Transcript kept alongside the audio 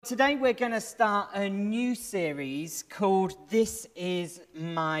today we're going to start a new series called This Is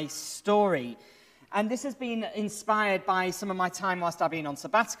My Story. And this has been inspired by some of my time whilst I've been on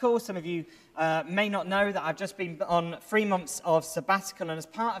sabbatical. Some of you may not know that I've just been on 3 months of sabbatical, and as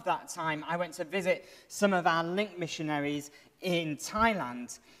part of that time, I went to visit some of our Link missionaries in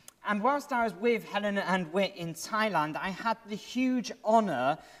Thailand. And whilst I was with Helen and Whit in Thailand, I had the huge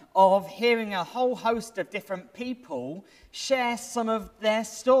honour of hearing a whole host of different people share some of their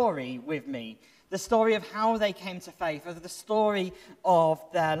story with me. The story of how they came to faith, or the story of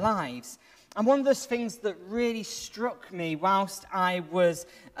their lives. And one of those things that really struck me whilst I was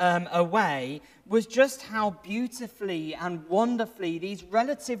away was just how beautifully and wonderfully these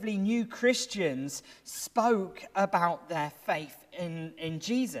relatively new Christians spoke about their faith in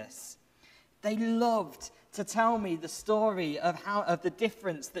Jesus. They loved to tell me the story of the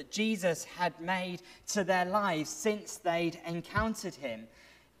difference that Jesus had made to their lives since they'd encountered him.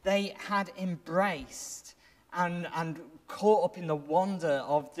 They had embraced and caught up in the wonder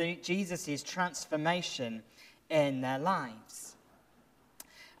of Jesus' transformation in their lives.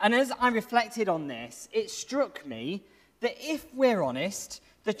 And as I reflected on this, it struck me that if we're honest,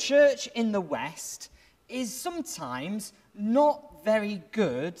 the church in the West is sometimes not very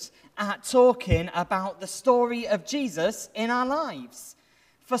good at talking about the story of Jesus in our lives.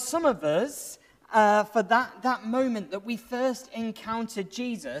 For some of us, for that moment that we first encountered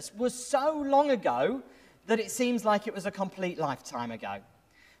Jesus was so long ago that it seems like it was a complete lifetime ago.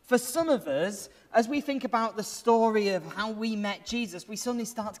 For some of us, as we think about the story of how we met Jesus, we suddenly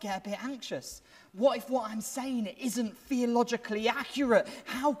start to get a bit anxious. What if what I'm saying isn't theologically accurate?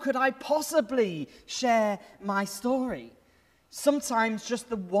 How could I possibly share my story? Sometimes just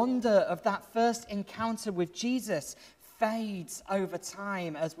the wonder of that first encounter with Jesus fades over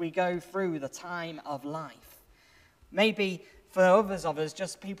time as we go through the time of life. Maybe for others of us,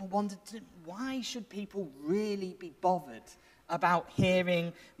 just people wondered, why should people really be bothered about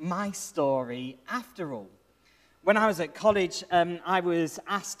hearing my story after all? When I was at college, I was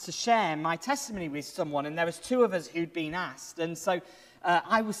asked to share my testimony with someone, and there was 2 of us who'd been asked, and so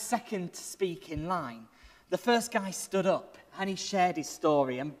I was second to speak in line. The first guy stood up and he shared his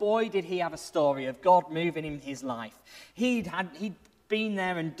story, and boy did he have a story of God moving in his life. He'd been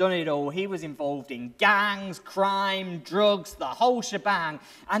there and done it all. He was involved in gangs, crime, drugs, the whole shebang,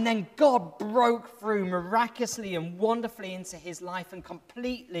 and then God broke through miraculously and wonderfully into his life and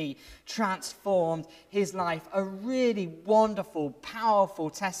completely transformed his life. A really wonderful, powerful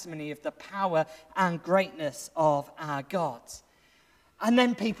testimony of the power and greatness of our God. And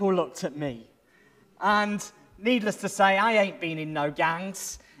then people looked at me. And needless to say, I ain't been in no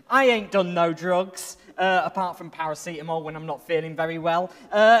gangs. I ain't done no drugs, apart from paracetamol when I'm not feeling very well.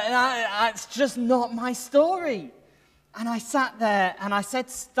 It's just not my story. And I sat there and I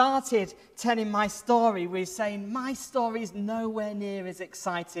started telling my story with saying, my story is nowhere near as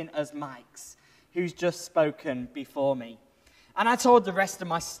exciting as Mike's, who's just spoken before me. And I told the rest of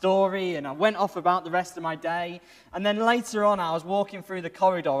my story, and I went off about the rest of my day. And then later on, I was walking through the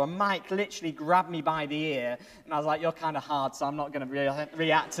corridor, and Mike literally grabbed me by the ear. And I was like, you're kind of hard, so I'm not going to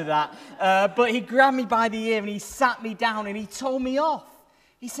react to that. But he grabbed me by the ear, and he sat me down, and he told me off.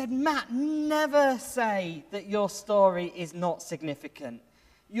 He said, Matt, never say that your story is not significant.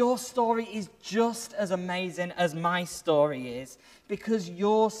 Your story is just as amazing as my story is, because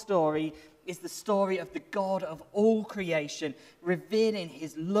your story is the story of the God of all creation, revealing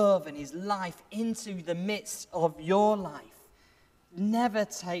his love and his life into the midst of your life. Never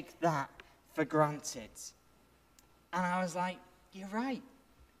take that for granted. And I was like, you're right.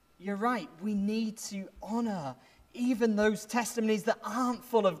 You're right. We need to honor even those testimonies that aren't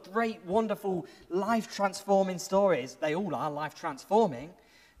full of great, wonderful, life-transforming stories. They all are life-transforming.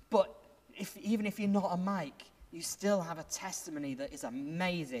 But even if you're not a Mike, you still have a testimony that is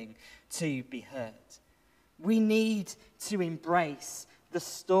amazing to be heard. We need to embrace the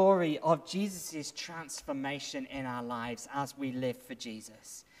story of Jesus' transformation in our lives as we live for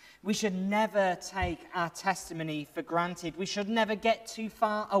Jesus. We should never take our testimony for granted. We should never get too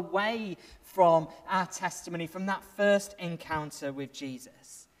far away from our testimony, from that first encounter with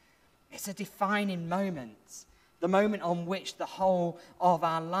Jesus. It's a defining moment, the moment on which the whole of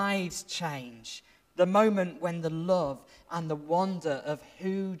our lives change. The moment when the love and the wonder of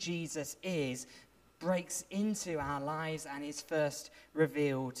who Jesus is breaks into our lives and is first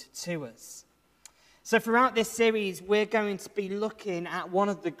revealed to us. So throughout this series, we're going to be looking at one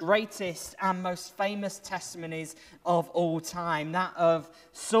of the greatest and most famous testimonies of all time, that of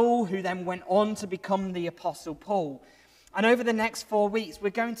Saul, who then went on to become the Apostle Paul. And over the next 4 weeks, we're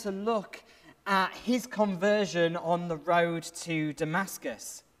going to look at his conversion on the road to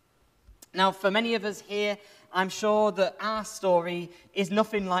Damascus. Now, for many of us here, I'm sure that our story is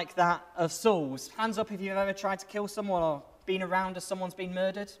nothing like that of Saul's. Hands up if you've ever tried to kill someone or been around as someone's been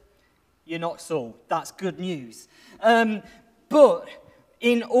murdered. You're not Saul. That's good news. But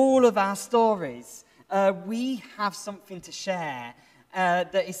in all of our stories, we have something to share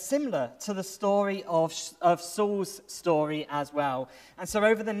that is similar to the story of Saul's story as well. And so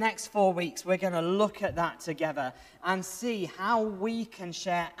over the next 4 weeks, we're going to look at that together and see how we can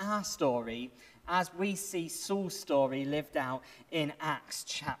share our story as we see Saul's story lived out in Acts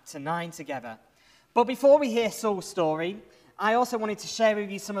chapter 9 together. But before we hear Saul's story, I also wanted to share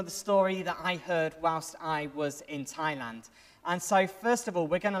with you some of the story that I heard whilst I was in Thailand. And so, first of all,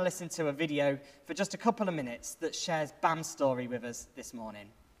 we're going to listen to a video for just a couple of minutes that shares Bam's story with us this morning.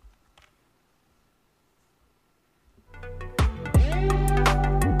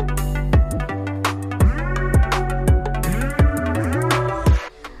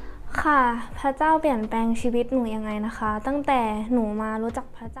 ค่ะพระเจ้าเปลี่ยนแปลงชีวิตหนูยังไงนะคะตั้งแต่หนูมารู้จัก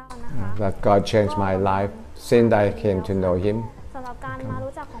พระเจ้านะคะ That God changed my life since I came to know Him. สำหรับการมา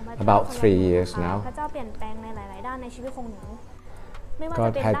รู้จักของพระเจ้า About 3 years now. พระเจ้าเปลี่ยนแปลงในหลายๆด้านในชีวิตของหนูไม่ว่าจะ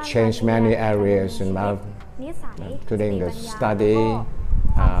God เป็น had ด้าน changed many areas in my นิสัย including the สติปัญญา study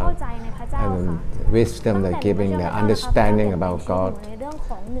ความเข้าใจในพระเจ้าค่ะ and wisdom, the giving, the understanding about God. ในเรื่องข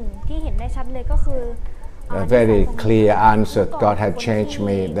องหนึ่งที่เห็นได้ชัดเลยก็คือ A very clear answer. God had changed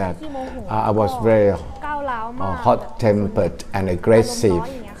me that I was very hot-tempered and aggressive.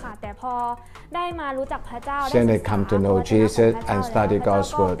 Since I come to know Jesus and study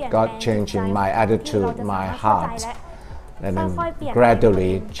God's word, God changing my attitude, my heart, and then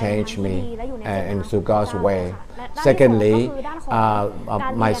gradually changed me into God's way. Secondly,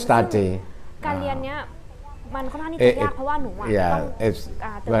 my study. การเรียนเนี้ยมันค่อนข้างที่จะยากเพราะว่าหนูต้องเติ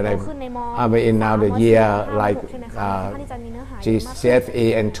บโตขึ้นในม I'm in now the year like GCSE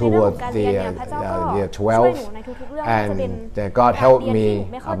and toward the year 12, and God helped me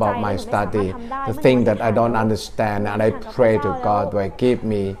about my study, the thing that I don't understand, and I pray to God to give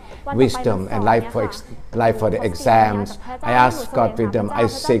me wisdom and life for the exams. I ask God wisdom. I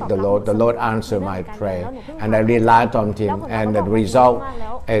seek the Lord answered my prayer, and I relied on Him, and the result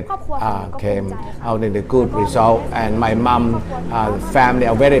it came out in the good result, and my mom, family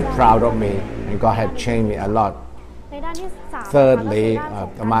are very proud of me, and God had changed me a lot. Thirdly,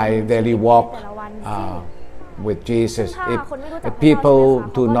 my daily walk with Jesus. If people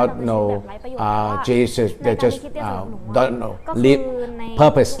do not know Jesus, they just don't know, live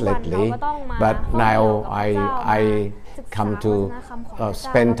purposely. But now I come to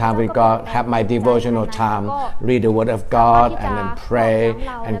spend time with God, have my devotional time, read the Word of God, and then pray.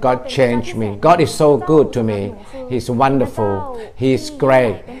 And God changed me. God is so good to me. He's wonderful. He's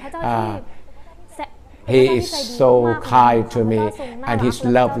great. He is so kind to me, and He's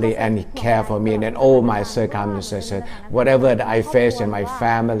lovely, and He cares for me in all my circumstances, whatever that I face in my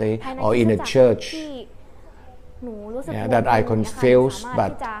family or in the church, that I confuse,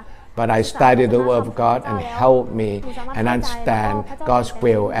 but I study the Word of God and help me and understand God's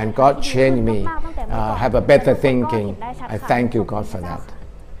will, and God changed me, have a better thinking. I thank you, God, for that.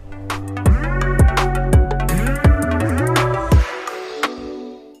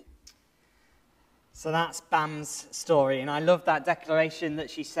 So that's Bam's story, and I love that declaration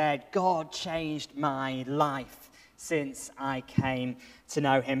that she said, God changed my life since I came to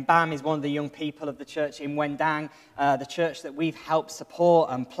know Him. Bam is one of the young people of the church in Wendang, the church that we've helped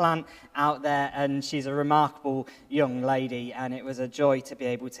support and plant out there, and she's a remarkable young lady, and it was a joy to be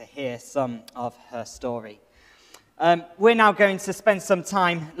able to hear some of her story. We're now going to spend some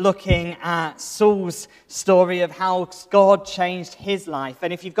time looking at Saul's story of how God changed his life.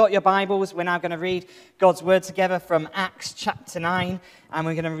 And if you've got your Bibles, we're now going to read God's word together from Acts chapter 9. And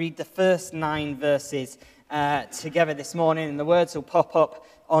we're going to read the first 9 verses together this morning. And the words will pop up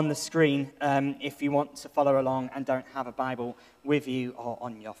on the screen if you want to follow along and don't have a Bible with you or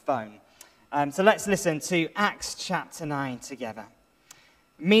on your phone. So let's listen to Acts chapter 9 together.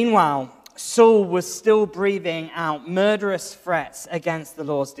 Meanwhile, Saul was still breathing out murderous threats against the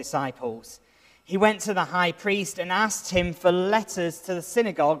Lord's disciples. He went to the high priest and asked him for letters to the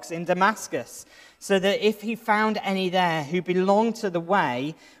synagogues in Damascus, so that if he found any there who belonged to the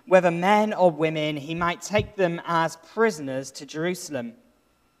way, whether men or women, he might take them as prisoners to Jerusalem.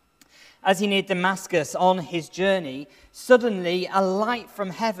 As he neared Damascus on his journey, suddenly a light from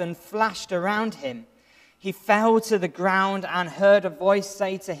heaven flashed around him. He fell to the ground and heard a voice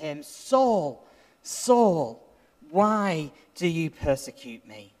say to him, Saul, Saul, why do you persecute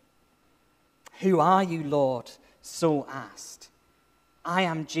me? Who are you, Lord? Saul asked. I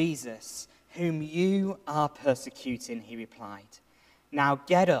am Jesus, whom you are persecuting, he replied. Now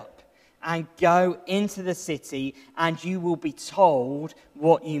get up and go into the city, and you will be told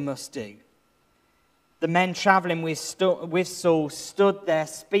what you must do." The men traveling with Saul stood there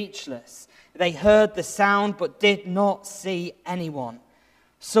speechless. They heard the sound but did not see anyone.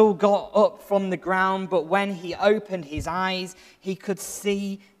 Saul got up from the ground, but when he opened his eyes, he could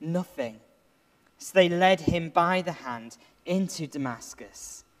see nothing. So they led him by the hand into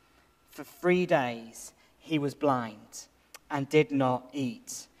Damascus. For 3 days he was blind and did not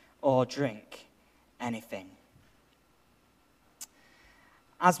eat or drink anything.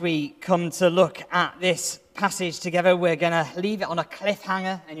 As we come to look at this passage together, we're going to leave it on a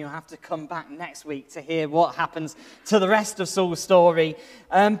cliffhanger, and you'll have to come back next week to hear what happens to the rest of Saul's story.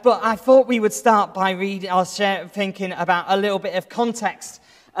 But I thought we would start by thinking about a little bit of context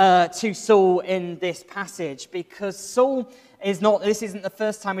to Saul in this passage, because this isn't the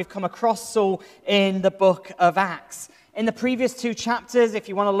first time we've come across Saul in the book of Acts. In the previous 2 chapters, if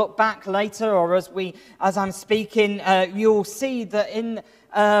you want to look back later, or as I'm speaking, you'll see that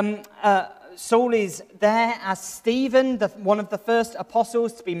Saul is there as Stephen, one of the first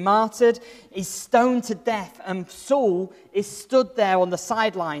apostles to be martyred, is stoned to death, and Saul is stood there on the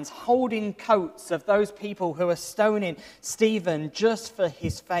sidelines holding coats of those people who are stoning Stephen just for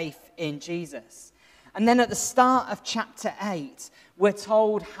his faith in Jesus. And then at the start of chapter 8, we're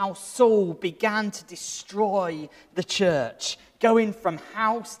told how Saul began to destroy the church, going from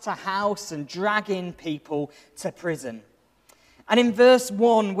house to house and dragging people to prison. And in verse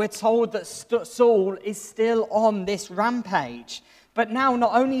 1, we're told that Saul is still on this rampage. But now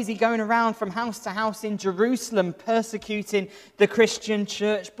not only is he going around from house to house in Jerusalem persecuting the Christian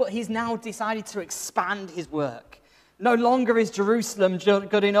church, but he's now decided to expand his work. No longer is Jerusalem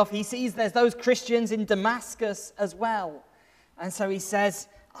good enough. He sees there's those Christians in Damascus as well. And so he says,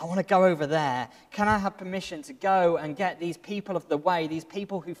 I want to go over there. Can I have permission to go and get these people of the way, these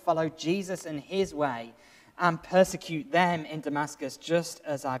people who follow Jesus and his way, and persecute them in Damascus, just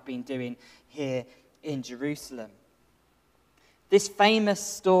as I've been doing here in Jerusalem? This famous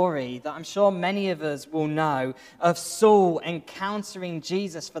story that I'm sure many of us will know of Saul encountering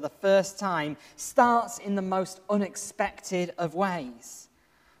Jesus for the first time starts in the most unexpected of ways.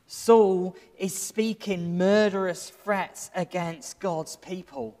 Saul is speaking murderous threats against God's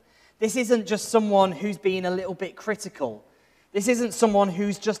people. This isn't just someone who's being a little bit critical. This isn't someone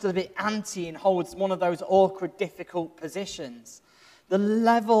who's just a bit anti and holds one of those awkward, difficult positions. The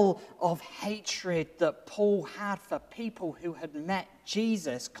level of hatred that Paul had for people who had met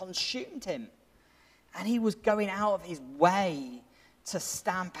Jesus consumed him. And he was going out of his way to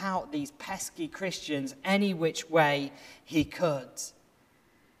stamp out these pesky Christians any which way he could.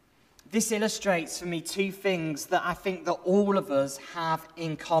 This illustrates for me 2 things that I think that all of us have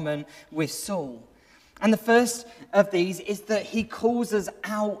in common with Saul. And the first of these is that he calls us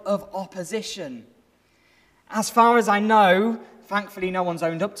out of opposition. As far as I know, thankfully no one's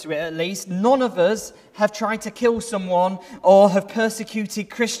owned up to it at least, none of us have tried to kill someone or have persecuted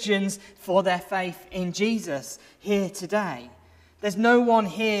Christians for their faith in Jesus here today. There's no one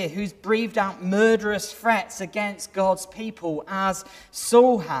here who's breathed out murderous threats against God's people as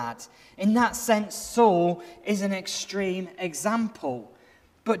Saul had. In that sense, Saul is an extreme example.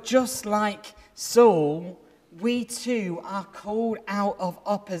 But just like Saul, we too are called out of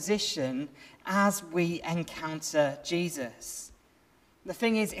opposition as we encounter Jesus. The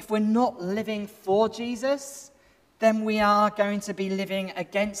thing is, if we're not living for Jesus, then we are going to be living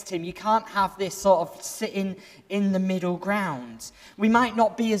against him. You can't have this sort of sitting in the middle ground. We might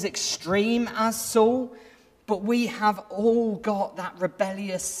not be as extreme as Saul, but we have all got that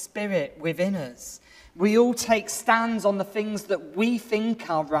rebellious spirit within us. We all take stands on the things that we think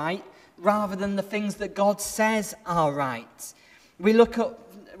are right rather than the things that God says are right.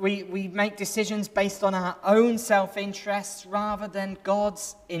 We make decisions based on our own self-interests rather than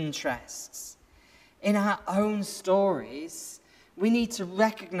God's interests. In our own stories, we need to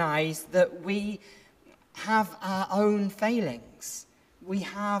recognize that we have our own failings. We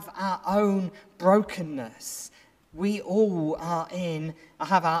have our own brokenness. We all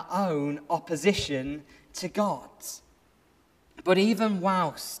have our own opposition to God. But even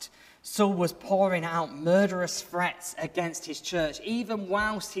whilst Saul was pouring out murderous threats against his church, even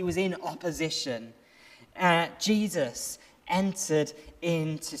whilst he was in opposition, Jesus entered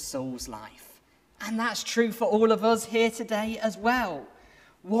into Saul's life. And that's true for all of us here today as well.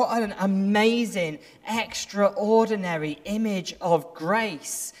 What an amazing, extraordinary image of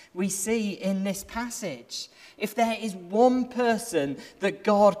grace we see in this passage. If there is one person that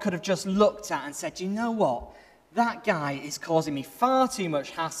God could have just looked at and said, you know what? That guy is causing me far too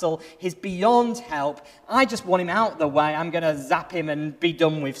much hassle. He's beyond help. I just want him out of the way. I'm going to zap him and be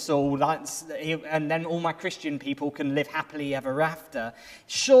done with Saul. And then all my Christian people can live happily ever after.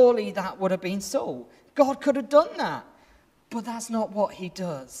 Surely that would have been Saul. God could have done that. But that's not what he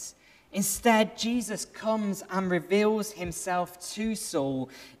does. Instead, Jesus comes and reveals himself to Saul,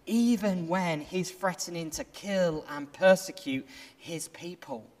 even when he's threatening to kill and persecute his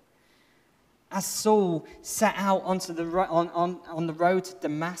people. As Saul set out on the road to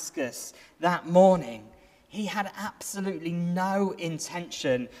Damascus that morning, he had absolutely no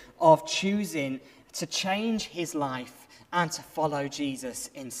intention of choosing to change his life and to follow Jesus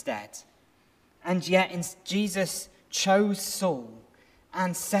instead. And yet Jesus chose Saul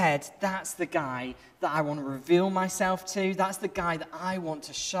and said, that's the guy that I want to reveal myself to. That's the guy that I want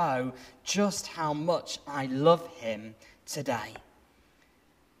to show just how much I love him today.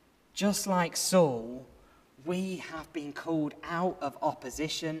 Just like Saul, we have been called out of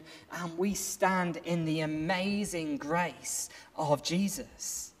opposition and we stand in the amazing grace of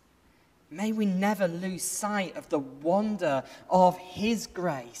Jesus. May we never lose sight of the wonder of his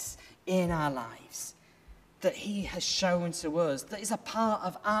grace in our lives that he has shown to us, that is a part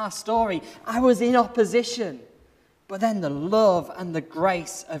of our story. I was in opposition, but then the love and the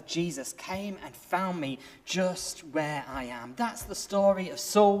grace of Jesus came and found me just where I am. That's the story of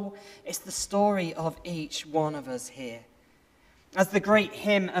Saul. It's the story of each one of us here. As the great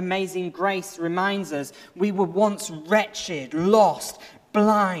hymn, Amazing Grace, reminds us, we were once wretched, lost,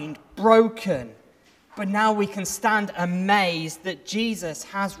 blind, broken. But now we can stand amazed that Jesus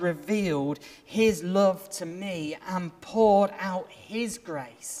has revealed his love to me and poured out his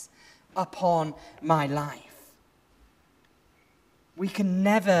grace upon my life. We can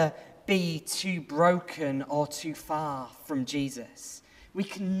never be too broken or too far from Jesus. We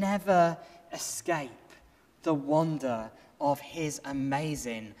can never escape the wonder of his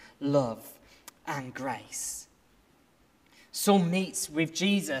amazing love and grace. Saul meets with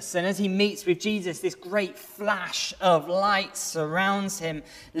Jesus, and as he meets with Jesus, this great flash of light surrounds him,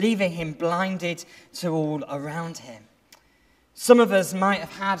 leaving him blinded to all around him. Some of us might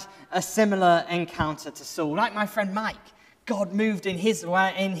have had a similar encounter to Saul. Like my friend Mike, God moved in his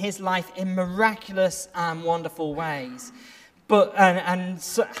life in miraculous and wonderful ways, and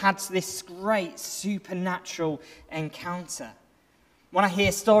had this great supernatural encounter. When I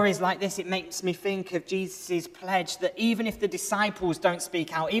hear stories like this, it makes me think of Jesus' pledge that even if the disciples don't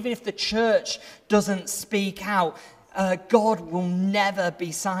speak out, even if the church doesn't speak out, God will never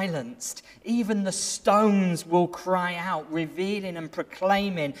be silenced. Even the stones will cry out, revealing and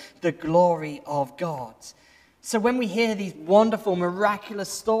proclaiming the glory of God. So when we hear these wonderful, miraculous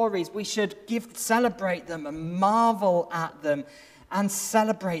stories, we should celebrate them and marvel at them, and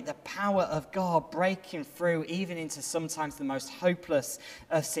celebrate the power of God breaking through even into sometimes the most hopeless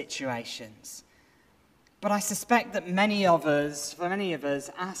of situations. But I suspect that for many of us,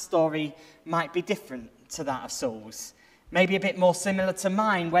 our story might be different to that of Saul's. Maybe a bit more similar to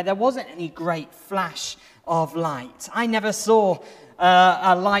mine, where there wasn't any great flash of light. I never saw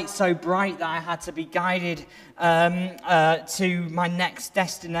a light so bright that I had to be guided to my next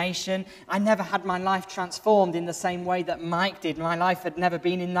destination. I never had my life transformed in the same way that Mike did. My life had never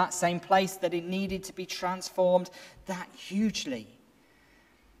been in that same place that it needed to be transformed that hugely.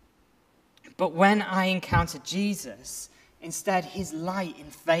 But when I encountered Jesus, instead his light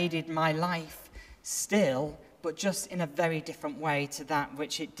invaded my life still, but just in a very different way to that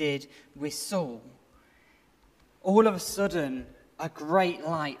which it did with Saul. All of a sudden, a great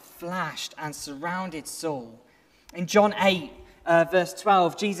light flashed and surrounded Saul. In John 8, verse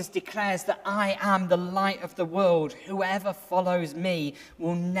 12, Jesus declares that I am the light of the world. Whoever follows me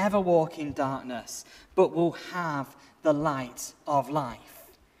will never walk in darkness, but will have the light of life.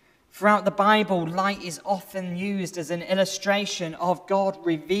 Throughout the Bible, light is often used as an illustration of God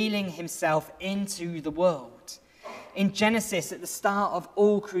revealing himself into the world. In Genesis, at the start of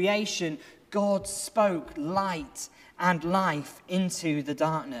all creation, God spoke light and life into the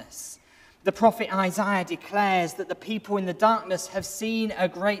darkness. The prophet Isaiah declares that the people in the darkness have seen a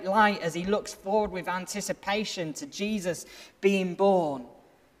great light as he looks forward with anticipation to Jesus being born.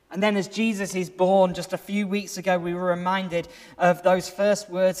 And then as Jesus is born, just a few weeks ago, we were reminded of those first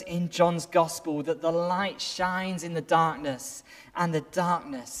words in John's Gospel, that the light shines in the darkness, and the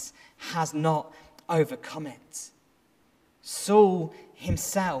darkness has not overcome it. Saul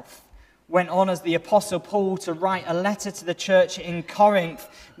himself went on as the Apostle Paul to write a letter to the church in Corinth,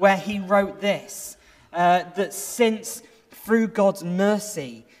 where he wrote this, that since through God's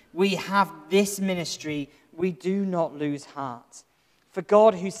mercy we have this ministry, we do not lose heart. For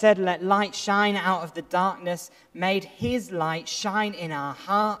God, who said, "Let light shine out of the darkness," made his light shine in our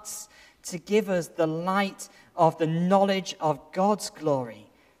hearts to give us the light of the knowledge of God's glory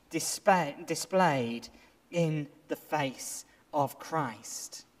displayed in the face of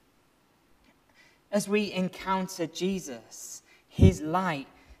Christ. As we encounter Jesus, his light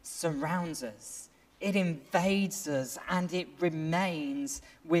surrounds us. It invades us and it remains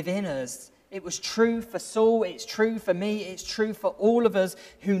within us. It was true for Saul, it's true for me, it's true for all of us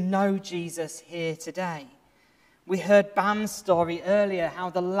who know Jesus here today. We heard Bam's story earlier, how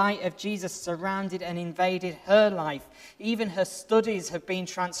the light of Jesus surrounded and invaded her life. Even her studies have been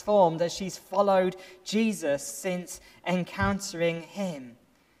transformed as she's followed Jesus since encountering him.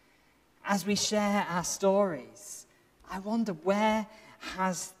 As we share our stories, I wonder, where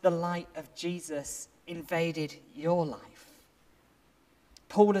has the light of Jesus invaded your life?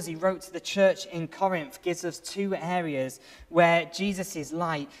 Paul, as he wrote to the church in Corinth, gives us two areas where Jesus'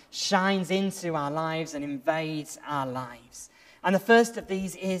 light shines into our lives and invades our lives. And the first of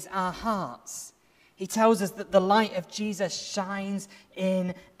these is our hearts. He tells us that the light of Jesus shines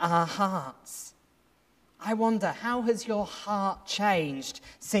in our hearts. I wonder, how has your heart changed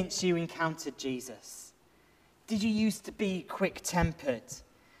since you encountered Jesus? Did you used to be quick-tempered?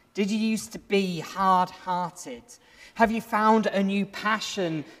 Did you used to be hard-hearted? Have you found a new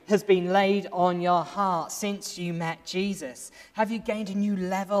passion has been laid on your heart since you met Jesus? Have you gained a new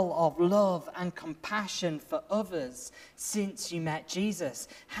level of love and compassion for others since you met Jesus?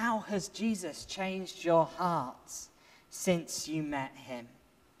 How has Jesus changed your heart since you met him?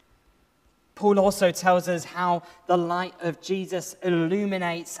 Paul also tells us how the light of Jesus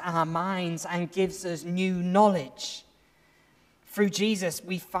illuminates our minds and gives us new knowledge. Through Jesus,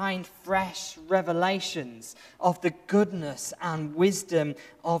 we find fresh revelations of the goodness and wisdom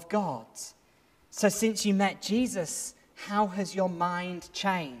of God. So since you met Jesus, how has your mind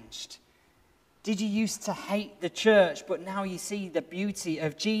changed? Did you used to hate the church, but now you see the beauty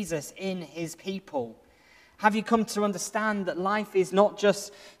of Jesus in his people? Have you come to understand that life is not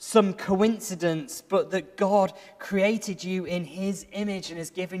just some coincidence, but that God created you in his image and has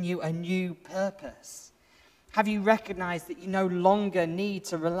given you a new purpose? Have you recognized that you no longer need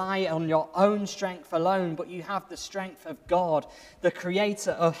to rely on your own strength alone, but you have the strength of God, the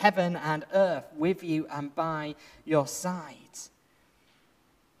creator of heaven and earth, with you and by your side?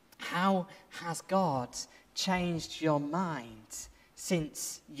 How has God changed your mind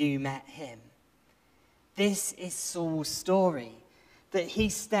since you met him? This is Saul's story, that he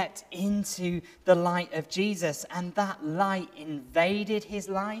stepped into the light of Jesus, and that light invaded his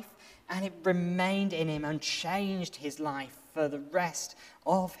life, and it remained in him and changed his life for the rest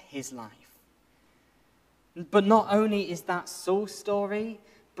of his life. But not only is that Saul's story,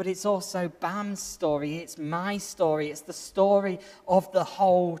 but it's also Bam's story, it's my story, it's the story of the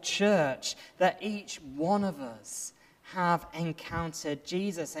whole church, that each one of us have encountered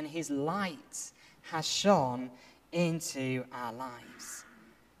Jesus and his light has shone into our lives.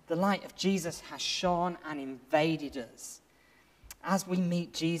 The light of Jesus has shone and invaded us. As we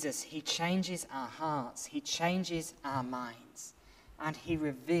meet Jesus, he changes our hearts, he changes our minds, and he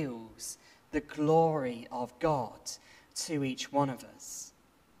reveals the glory of God to each one of us.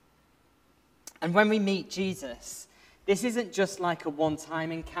 And when we meet Jesus, this isn't just like a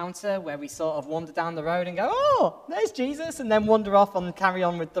one-time encounter where we sort of wander down the road and go, "Oh, there's Jesus," and then wander off and carry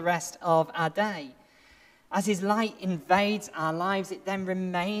on with the rest of our day. As his light invades our lives, it then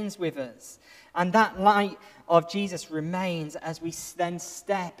remains with us. And that light of Jesus remains as we then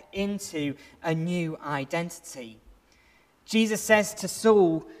step into a new identity. Jesus says to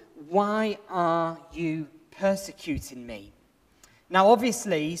Saul, "Why are you persecuting me?" Now,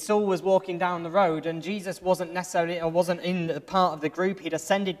 obviously, Saul was walking down the road, and Jesus wasn't in the part of the group. He'd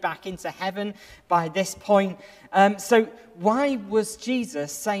ascended back into heaven by this point. So why was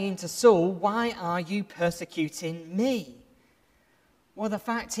Jesus saying to Saul, "Why are you persecuting me?" Well, the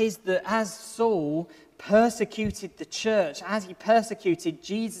fact is that as Saul persecuted the church, as he persecuted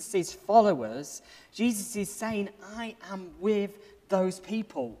Jesus' followers, Jesus is saying, "I am with those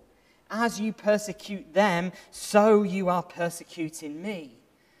people. As you persecute them, so you are persecuting me."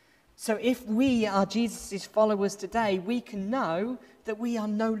 So if we are Jesus' followers today, we can know that we are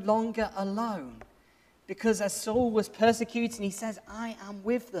no longer alone. Because as Saul was persecuting, he says, "I am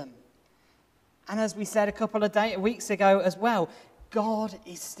with them." And as we said a couple of weeks ago as well, God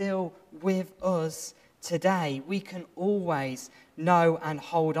is still with us today. We can always know and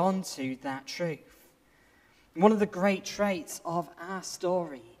hold on to that truth. One of the great traits of our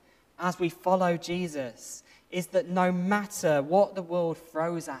story as we follow Jesus is that no matter what the world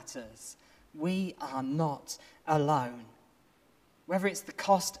throws at us, we are not alone. whether it's the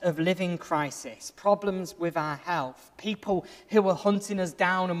cost of living crisis, problems with our health, people who are hunting us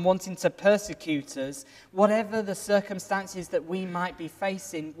down and wanting to persecute us, whatever the circumstances that we might be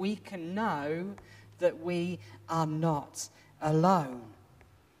facing, we can know that we are not alone.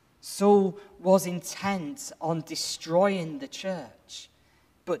 Saul was intent on destroying the church,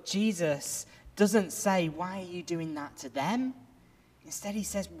 but Jesus doesn't say, why are you doing that to them? Instead, he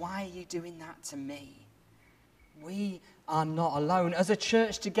says, why are you doing that to me? We are not alone. As a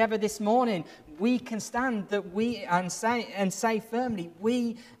church together this morning, we can stand that and say firmly,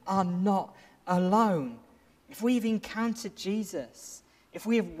 we are not alone. If we've encountered Jesus, if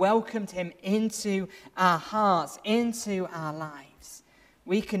we have welcomed him into our hearts, into our lives,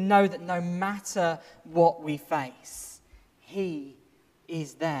 we can know that no matter what we face, he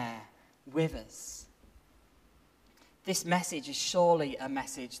is there with us. This message is surely a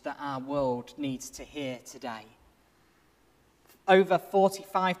message that our world needs to hear today. Over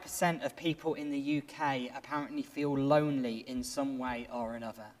 45% of people in the UK apparently feel lonely in some way or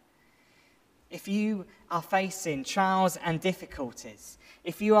another. If you are facing trials and difficulties,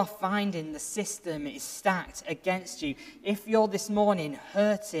 if you are finding the system is stacked against you, if you're this morning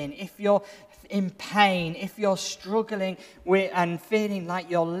hurting, if you're in pain, if you're struggling with and feeling like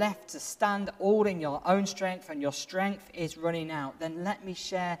you're left to stand all in your own strength and your strength is running out, then let me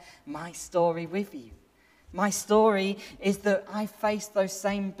share my story with you. My story is that I face those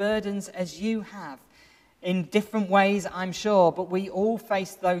same burdens as you have, in different ways, I'm sure, but we all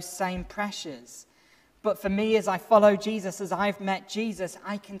face those same pressures. But for me, as I follow Jesus, as I've met Jesus,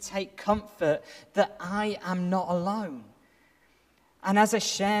 I can take comfort that I am not alone. And as I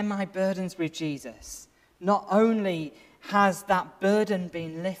share my burdens with Jesus, not only has that burden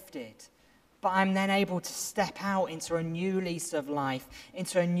been lifted, but I'm then able to step out into a new lease of life,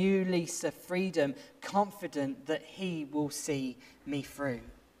 into a new lease of freedom, confident that he will see me through.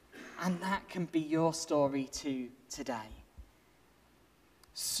 And that can be your story too today.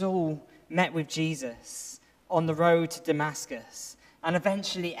 Saul met with Jesus on the road to Damascus, and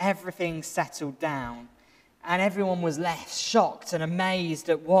eventually everything settled down, and everyone was left shocked and amazed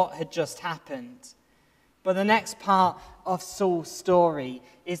at what had just happened. But the next part of Saul's story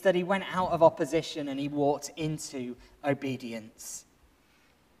is that he went out of opposition and he walked into obedience.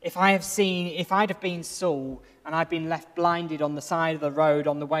 If I'd have been Saul and I'd been left blinded on the side of the road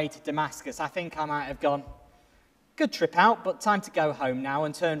on the way to Damascus, I think I might have gone, good trip out, but time to go home now,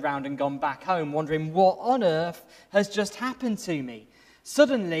 and turned round and gone back home, wondering what on earth has just happened to me.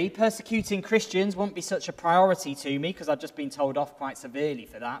 Suddenly, persecuting Christians wouldn't be such a priority to me, because I'd just been told off quite severely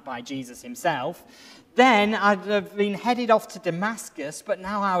for that by Jesus himself. Then I'd have been headed off to Damascus, but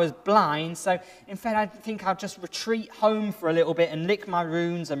now I was blind, so in fact I think I'd just retreat home for a little bit and lick my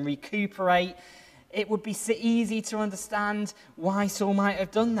wounds and recuperate. It would be so easy to understand why Saul might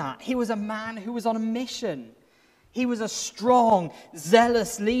have done that. He was a man who was on a mission. He was a strong,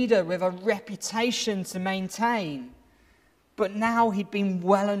 zealous leader with a reputation to maintain. But now he'd been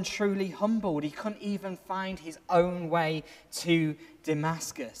well and truly humbled. He couldn't even find his own way to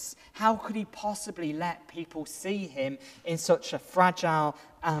Damascus. How could he possibly let people see him in such a fragile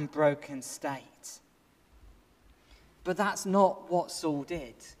and broken state? But that's not what Saul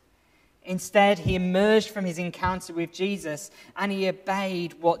did. Instead, he emerged from his encounter with Jesus and he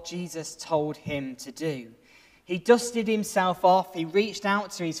obeyed what Jesus told him to do. He dusted himself off. He reached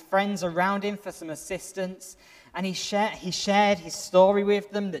out to his friends around him for some assistance. And he shared his story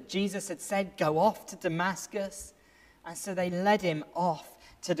with them that Jesus had said, go off to Damascus. And so they led him off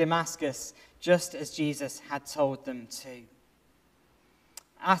to Damascus, just as Jesus had told them to.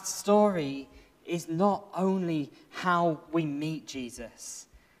 Our story is not only how we meet Jesus,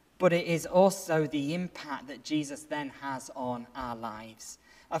 but it is also the impact that Jesus then has on our lives,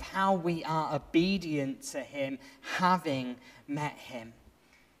 of how we are obedient to him, having met him.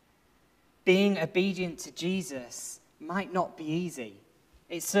 Being obedient to Jesus might not be easy.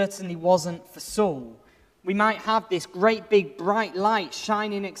 It certainly wasn't for Saul. We might have this great big bright light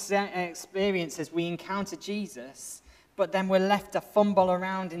shining experience as we encounter Jesus, but then we're left to fumble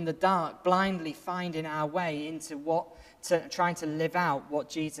around in the dark, blindly finding our way into trying to live out what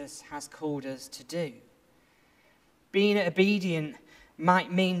Jesus has called us to do. Being obedient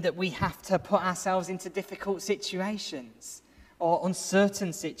might mean that we have to put ourselves into difficult situations or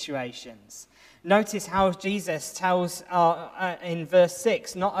uncertain situations. Notice how Jesus tells, in verse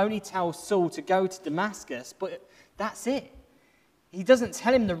 6, not only tells Saul to go to Damascus, but that's it. He doesn't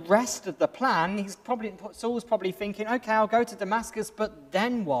tell him the rest of the plan. Saul's probably thinking, okay, I'll go to Damascus, but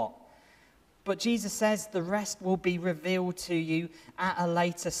then what? But Jesus says the rest will be revealed to you at a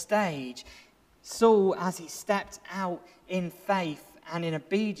later stage. Saul, as he stepped out in faith and in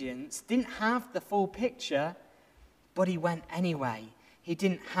obedience, didn't have the full picture, but he went anyway. He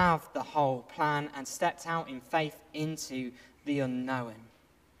didn't have the whole plan and stepped out in faith into the unknown.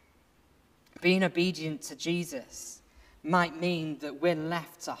 Being obedient to Jesus might mean that we're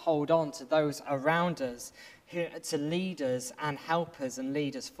left to hold on to those around us, to lead us and help us and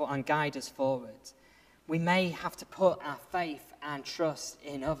lead us and guide us forward. We may have to put our faith and trust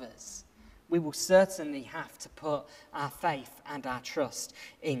in others. We will certainly have to put our faith and our trust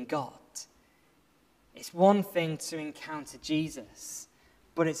in God. It's one thing to encounter Jesus,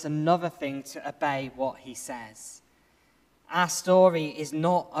 but it's another thing to obey what he says. Our story is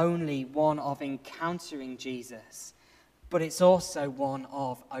not only one of encountering Jesus, but it's also one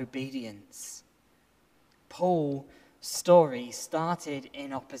of obedience. Paul's story started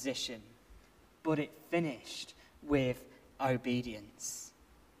in opposition, but it finished with obedience.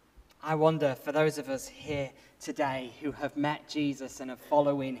 I wonder, for those of us here today who have met Jesus and are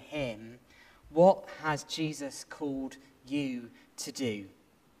following him, what has Jesus called you to do?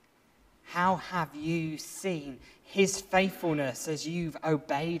 How have you seen his faithfulness as you've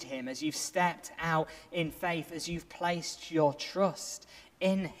obeyed him, as you've stepped out in faith, as you've placed your trust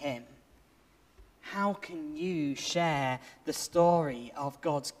in him? How can you share the story of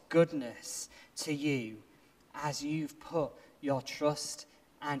God's goodness to you as you've put your trust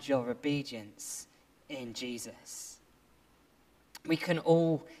and your obedience in Jesus? We can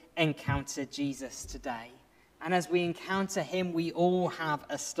all encounter Jesus today. And as we encounter him, we all have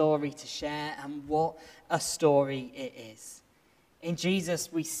a story to share, and what a story it is. In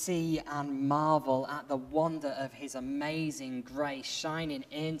Jesus, we see and marvel at the wonder of his amazing grace shining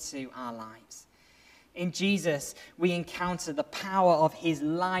into our lives. In Jesus, we encounter the power of his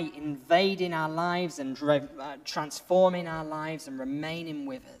light invading our lives and transforming our lives and remaining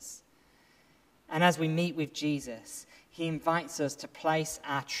with us. And as we meet with Jesus, he invites us to place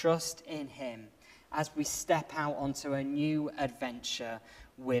our trust in him as we step out onto a new adventure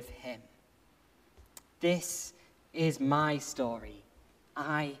with him. This is my story.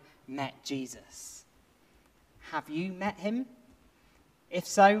 I met Jesus. Have you met him? If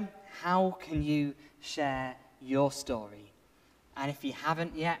so, how can you share your story? And if you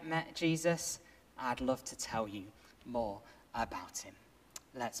haven't yet met Jesus, I'd love to tell you more about him.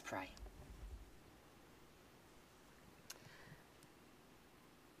 Let's pray.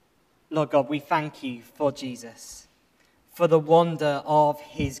 Lord God, we thank you for Jesus, for the wonder of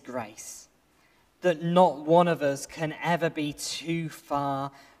his grace, that not one of us can ever be too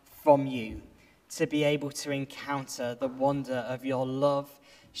far from you to be able to encounter the wonder of your love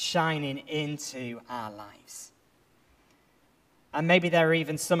shining into our lives. And maybe there are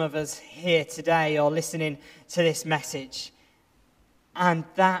even some of us here today or listening to this message, and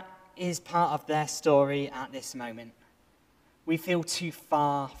that is part of their story at this moment. We feel too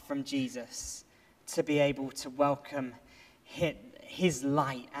far from Jesus to be able to welcome his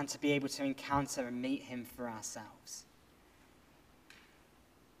light and to be able to encounter and meet him for ourselves.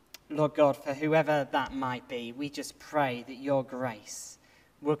 Lord God, for whoever that might be, we just pray that your grace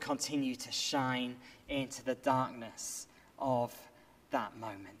will continue to shine into the darkness of that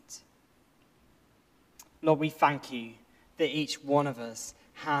moment. Lord, we thank you that each one of us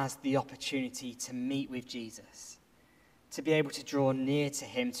has the opportunity to meet with Jesus, to be able to draw near to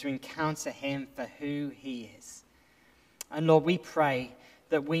him, to encounter him for who he is. And Lord, we pray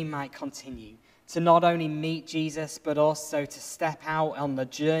that we might continue to not only meet Jesus, but also to step out on the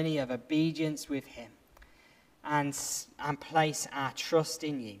journey of obedience with him and place our trust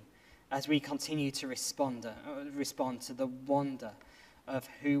in you as we continue to respond to the wonder of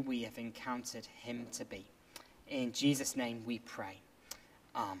who we have encountered him to be. In Jesus' name we pray.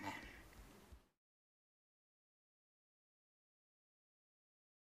 Amen.